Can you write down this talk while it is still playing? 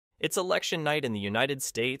It's election night in the United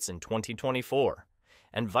States in 2024,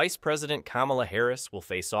 and Vice President Kamala Harris will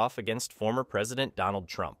face off against former President Donald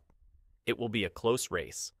Trump. It will be a close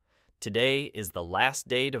race. Today is the last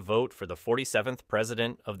day to vote for the 47th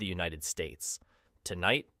President of the United States.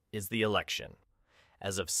 Tonight is the election.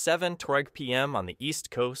 As of 7:12 p.m. on the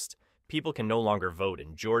East Coast, people can no longer vote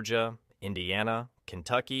in Georgia, Indiana,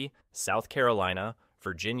 Kentucky, South Carolina,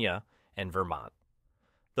 Virginia, and Vermont.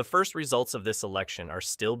 The first results of this election are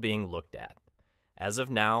still being looked at. As of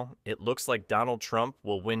now, it looks like Donald Trump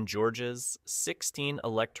will win Georgia's 16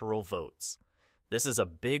 electoral votes. This is a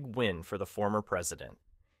big win for the former president.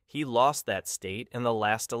 He lost that state in the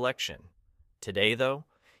last election. Today, though,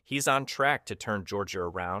 he's on track to turn Georgia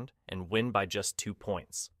around and win by just 2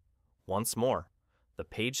 points. Once more, the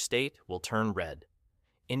Page state will turn red.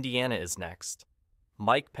 Indiana is next.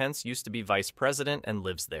 Mike Pence used to be vice president and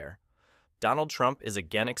lives there. Donald Trump is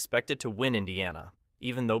again expected to win Indiana,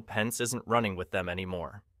 even though Pence isn't running with them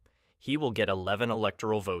anymore. He will get 11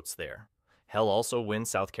 electoral votes there. He'll also win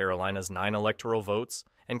South Carolina's 9 electoral votes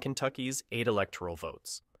and Kentucky's 8 electoral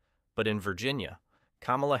votes. But in Virginia,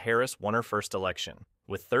 Kamala Harris won her first election,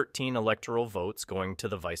 with 13 electoral votes going to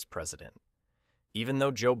the vice president. Even though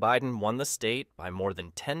Joe Biden won the state by more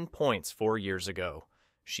than 10 points 4 years ago,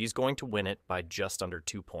 she's going to win it by just under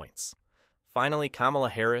 2 points. Finally, Kamala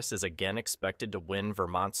Harris is again expected to win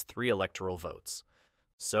Vermont's 3 electoral votes.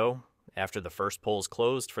 So, after the first polls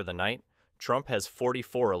closed for the night, Trump has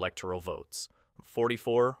 44 electoral votes,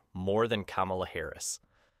 44 more than Kamala Harris.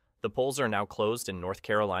 The polls are now closed in North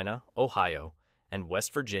Carolina, Ohio, and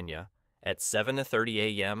West Virginia at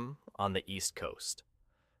 7:30 a.m. on the East Coast.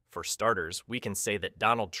 For starters, we can say that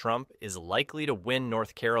Donald Trump is likely to win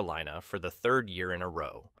North Carolina for the 3rd year in a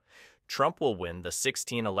row. Trump will win the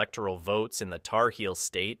 16 electoral votes in the Tar Heel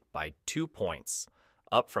state by 2 points,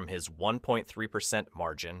 up from his 1.3%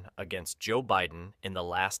 margin against Joe Biden in the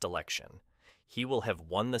last election. He will have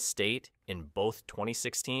won the state in both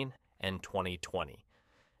 2016 and 2020.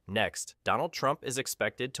 Next, Donald Trump is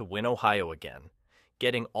expected to win Ohio again,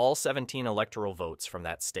 getting all 17 electoral votes from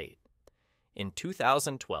that state. In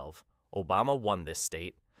 2012, Obama won this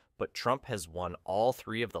state, but Trump has won all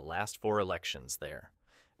 3 of the last 4 elections there.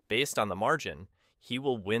 Based on the margin, he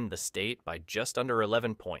will win the state by just under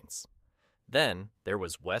 11 points. Then there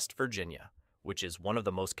was West Virginia, which is one of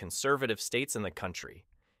the most conservative states in the country.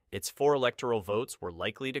 Its 4 electoral votes were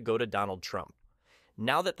likely to go to Donald Trump.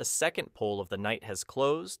 Now that the second poll of the night has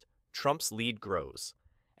closed, Trump's lead grows.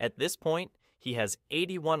 At this point, he has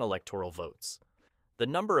 81 electoral votes. The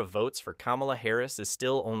number of votes for Kamala Harris is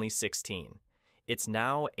still only 16. It's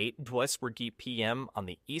now 8:20 p.m. on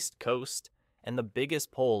the East Coast, and the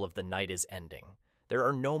biggest poll of the night is ending. There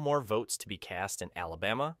are no more votes to be cast in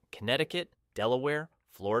Alabama, Connecticut, Delaware,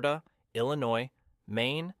 Florida, Illinois,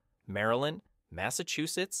 Maine, Maryland,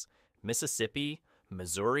 Massachusetts, Mississippi,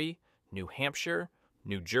 Missouri, New Hampshire,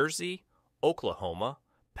 New Jersey, Oklahoma,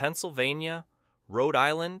 Pennsylvania, Rhode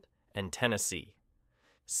Island, and Tennessee.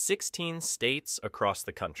 16 states across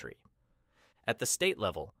the country. At the state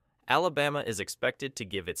level, Alabama is expected to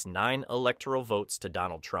give its 9 electoral votes to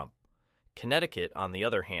Donald Trump. Connecticut, on the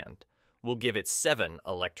other hand, will give its 7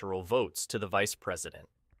 electoral votes to the vice president.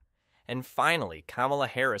 And finally, Kamala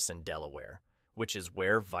Harris in Delaware, which is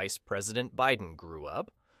where Vice President Biden grew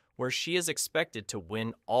up, where she is expected to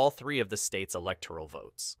win all 3 of the state's electoral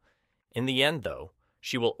votes. In the end, though,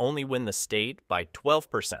 she will only win the state by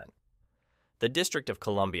 12%. The District of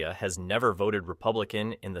Columbia has never voted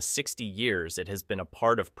Republican in the 60 years it has been a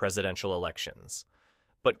part of presidential elections.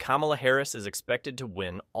 But Kamala Harris is expected to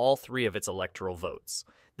win all 3 of its electoral votes.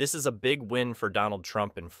 This is a big win for Donald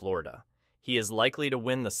Trump in Florida. He is likely to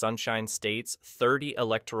win the Sunshine State's 30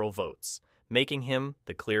 electoral votes, making him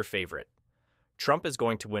the clear favorite. Trump is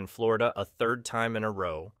going to win Florida a 3rd time in a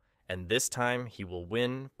row, and this time he will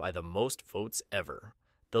win by the most votes ever.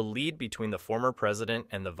 The lead between the former president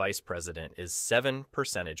and the vice president is 7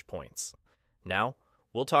 percentage points. Now,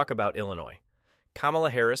 we'll talk about Illinois. Kamala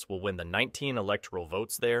Harris will win the 19 electoral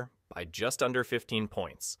votes there by just under 15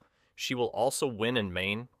 points. She will also win in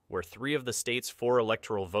Maine, where 3 of the state's 4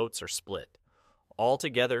 electoral votes are split.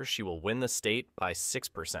 Altogether, she will win the state by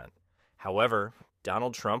 6%. However,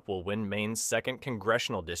 Donald Trump will win Maine's 2nd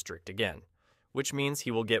congressional district again, which means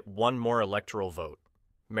he will get 1 more electoral vote.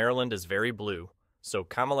 Maryland is very blue, so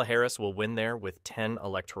Kamala Harris will win there with 10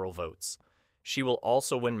 electoral votes. She will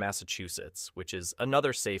also win Massachusetts, which is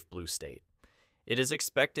another safe blue state. It is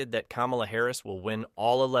expected that Kamala Harris will win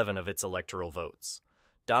all 11 of its electoral votes.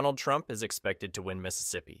 Donald Trump is expected to win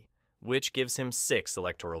Mississippi, which gives him 6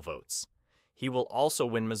 electoral votes. He will also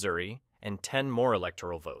win Missouri and 10 more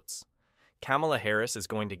electoral votes. Kamala Harris is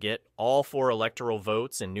going to get all 4 electoral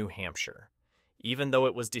votes in New Hampshire. Even though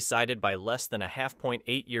it was decided by less than a half point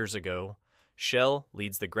 8 years ago, Shell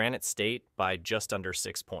leads the Granite State by just under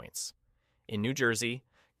 6 points. In New Jersey,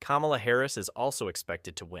 Kamala Harris is also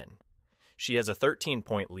expected to win. She has a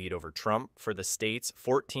 13-point lead over Trump for the state's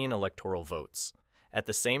 14 electoral votes. At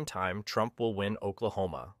the same time, Trump will win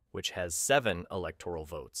Oklahoma, which has 7 electoral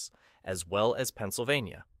votes, as well as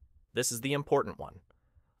Pennsylvania. This is the important one.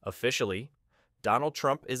 Officially, Donald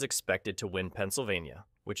Trump is expected to win Pennsylvania,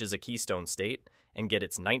 which is a keystone state, and get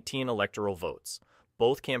its 19 electoral votes.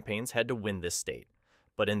 Both campaigns had to win this state,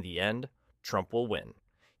 but in the end, Trump will win.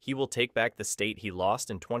 He will take back the state he lost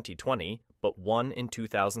in 2020, but won in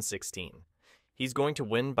 2016. He's going to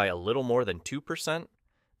win by a little more than 2%.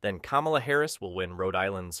 Then Kamala Harris will win Rhode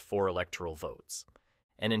Island's 4 electoral votes.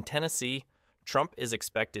 And in Tennessee, Trump is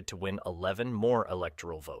expected to win 11 more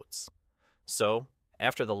electoral votes. So,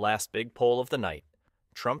 after the last big poll of the night,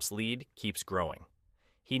 Trump's lead keeps growing.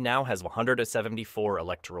 He now has 174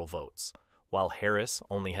 electoral votes, while Harris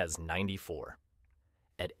only has 94.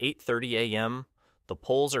 At 8:30 a.m., the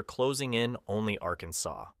polls are closing in only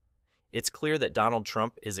Arkansas. It's clear that Donald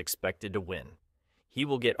Trump is expected to win. He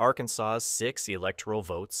will get Arkansas's 6 electoral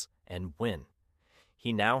votes and win.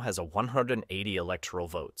 He now has 180 electoral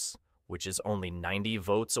votes, which is only 90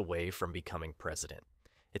 votes away from becoming president.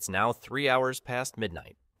 It's now 3 hours past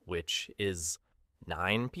midnight, which is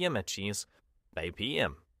 9 p.m. at Cheese by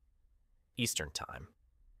p.m. Eastern Time.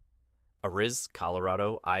 Ariz,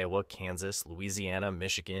 Colorado, Iowa, Kansas, Louisiana,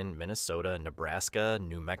 Michigan, Minnesota, Nebraska,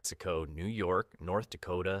 New Mexico, New York, North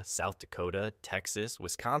Dakota, South Dakota, Texas,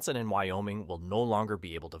 Wisconsin, and Wyoming will no longer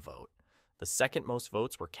be able to vote. The second most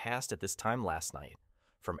votes were cast at this time last night.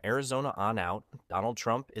 From Arizona on out, Donald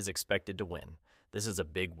Trump is expected to win. This is a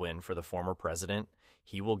big win for the former president.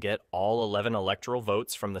 He will get all 11 electoral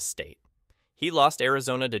votes from the state. He lost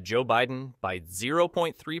Arizona to Joe Biden by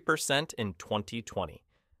 0.3% in 2020.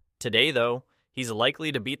 Today, though, he's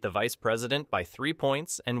likely to beat the vice president by 3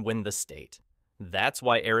 points and win the state. That's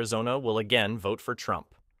why Arizona will again vote for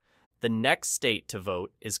Trump. The next state to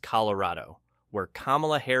vote is Colorado, where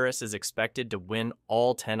Kamala Harris is expected to win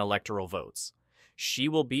all 10 electoral votes. She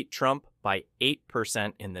will beat Trump by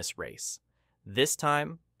 8% in this race. This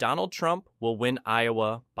time, Donald Trump will win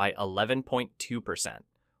Iowa by 11.2%,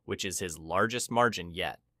 which is his largest margin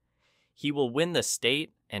yet. He will win the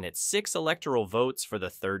state and its 6 electoral votes for the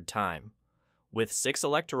third time. With 6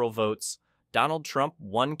 electoral votes, Donald Trump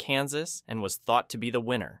won Kansas and was thought to be the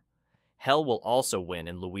winner. Hell will also win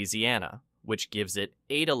in Louisiana, which gives it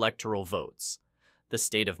 8 electoral votes. The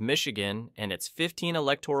state of Michigan and its 15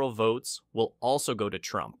 electoral votes will also go to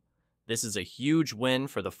Trump. This is a huge win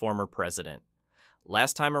for the former president.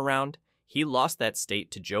 Last time around, he lost that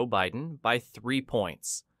state to Joe Biden by 3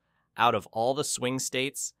 points. Out of all the swing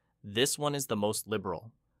states, this one is the most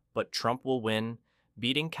liberal, but Trump will win,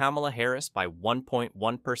 beating Kamala Harris by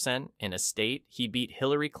 1.1% in a state he beat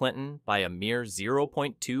Hillary Clinton by a mere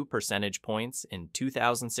 0.2 percentage points in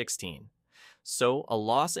 2016. So a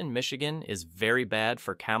loss in Michigan is very bad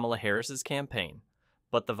for Kamala Harris's campaign.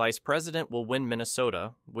 But the vice president will win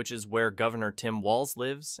Minnesota, which is where Governor Tim Walz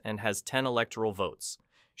lives and has 10 electoral votes.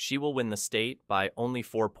 She will win the state by only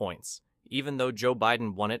 4 points, even though Joe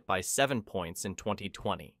Biden won it by 7 points in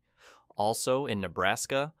 2020. Also, in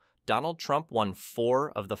Nebraska, Donald Trump won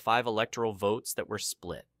 4 of the 5 electoral votes that were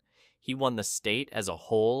split. He won the state as a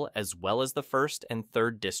whole as well as the 1st and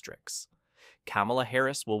 3rd districts. Kamala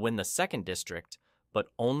Harris will win the 2nd district, but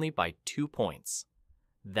only by 2 points.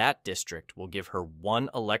 That district will give her 1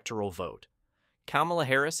 electoral vote. Kamala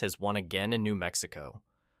Harris has won again in New Mexico.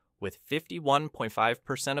 With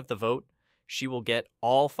 51.5% of the vote, she will get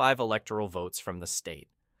all 5 electoral votes from the state.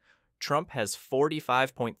 Trump has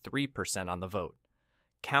 45.3% on the vote.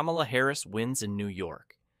 Kamala Harris wins in New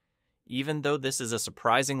York. Even though this is a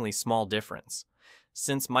surprisingly small difference.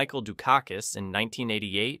 Since Michael Dukakis in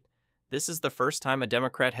 1988, this is the first time a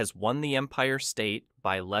Democrat has won the Empire State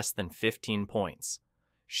by less than 15 points.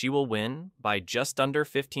 She will win by just under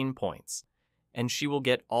 15 points, and she will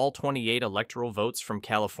get all 28 electoral votes from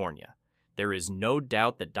California. There is no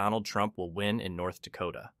doubt that Donald Trump will win in North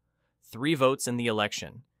Dakota. 3 votes in the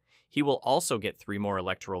election. He will also get 3 more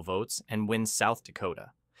electoral votes and win South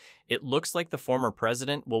Dakota. It looks like the former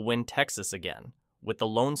president will win Texas again, with the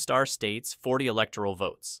Lone Star State's 40 electoral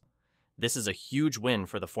votes. This is a huge win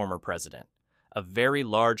for the former president, a very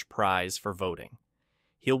large prize for voting.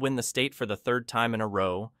 He'll win the state for the 3rd time in a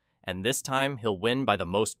row, and this time he'll win by the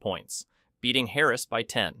most points, beating Harris by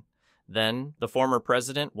 10. Then, the former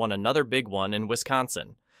president won another big one in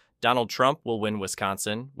Wisconsin. Donald Trump will win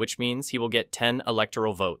Wisconsin, which means he will get 10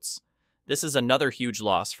 electoral votes. This is another huge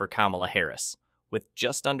loss for Kamala Harris. With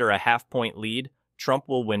just under a half-point lead, Trump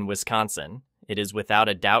will win Wisconsin. It is without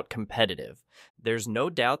a doubt competitive. There's no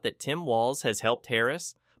doubt that Tim Walz has helped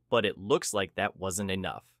Harris, but it looks like that wasn't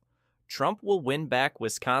enough. Trump will win back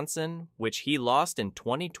Wisconsin, which he lost in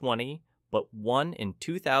 2020, but won in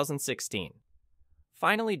 2016.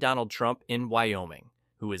 Finally, Donald Trump in Wyoming,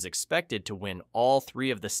 who is expected to win all 3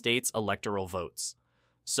 of the state's electoral votes.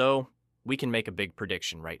 So, we can make a big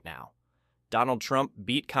prediction right now. Donald Trump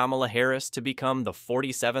beat Kamala Harris to become the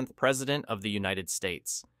 47th President of the United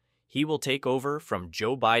States. He will take over from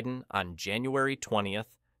Joe Biden on January 20th,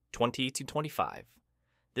 2025.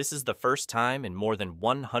 This is the first time in more than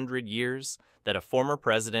 100 years that a former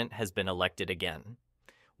president has been elected again.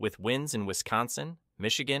 With wins in Wisconsin,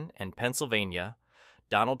 Michigan, and Pennsylvania,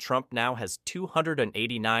 Donald Trump now has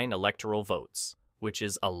 289 electoral votes, which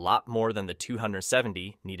is a lot more than the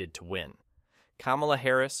 270 needed to win. Kamala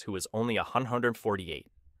Harris, who is only 148.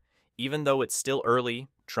 Even though it's still early,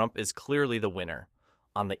 Trump is clearly the winner.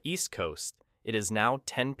 On the East Coast, it is now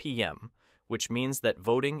 10 p.m., which means that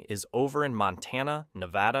voting is over in Montana,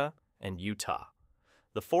 Nevada, and Utah.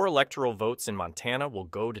 The 4 electoral votes in Montana will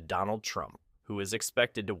go to Donald Trump, who is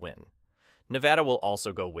expected to win. Nevada will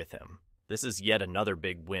also go with him. This is yet another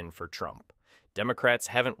big win for Trump. Democrats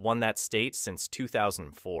haven't won that state since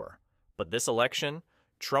 2004. But this election,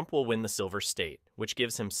 Trump will win the Silver State, which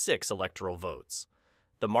gives him 6 electoral votes.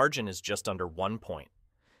 The margin is just under 1 point.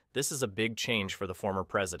 This is a big change for the former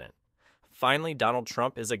president. Finally, Donald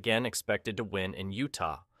Trump is again expected to win in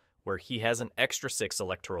Utah, where he has an extra 6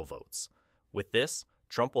 electoral votes. With this,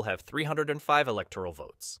 Trump will have 305 electoral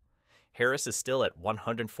votes. Harris is still at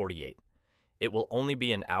 148. It will only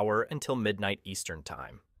be an hour until midnight Eastern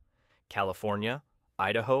Time. California,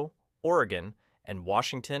 Idaho, Oregon, and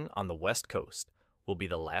Washington on the West Coast will be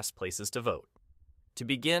the last places to vote. To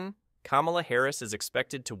begin, Kamala Harris is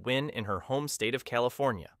expected to win in her home state of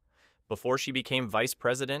California. Before she became vice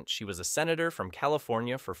president, she was a senator from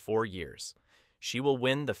California for 4 years. She will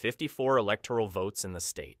win the 54 electoral votes in the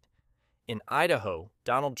state. In Idaho,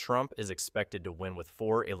 Donald Trump is expected to win with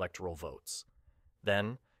 4 electoral votes.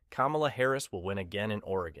 Then, Kamala Harris will win again in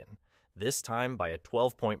Oregon, this time by a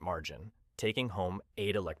 12-point margin, taking home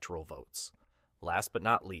 8 electoral votes. Last but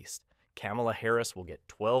not least, Kamala Harris will get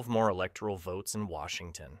 12 more electoral votes in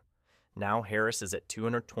Washington. Now Harris is at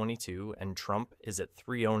 222 and Trump is at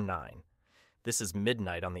 309. This is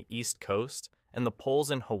midnight on the East Coast, and the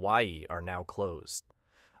polls in Hawaii are now closed.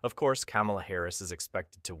 Of course, Kamala Harris is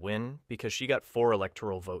expected to win because she got 4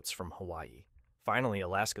 electoral votes from Hawaii. Finally,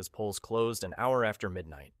 Alaska's polls closed an hour after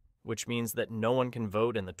midnight, which means that no one can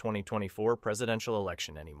vote in the 2024 presidential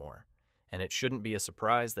election anymore. And it shouldn't be a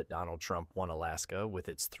surprise that Donald Trump won Alaska with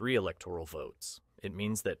its 3 electoral votes. It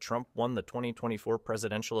means that Trump won the 2024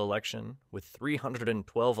 presidential election with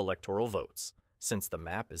 312 electoral votes, since the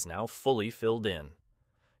map is now fully filled in.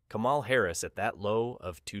 Kamala Harris at that low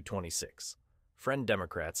of 226. Friend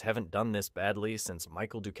Democrats haven't done this badly since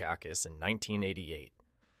Michael Dukakis in 1988.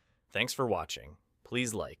 Thanks for watching.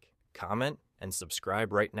 Please like, comment, and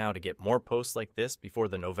subscribe right now to get more posts like this before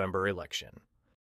the November election.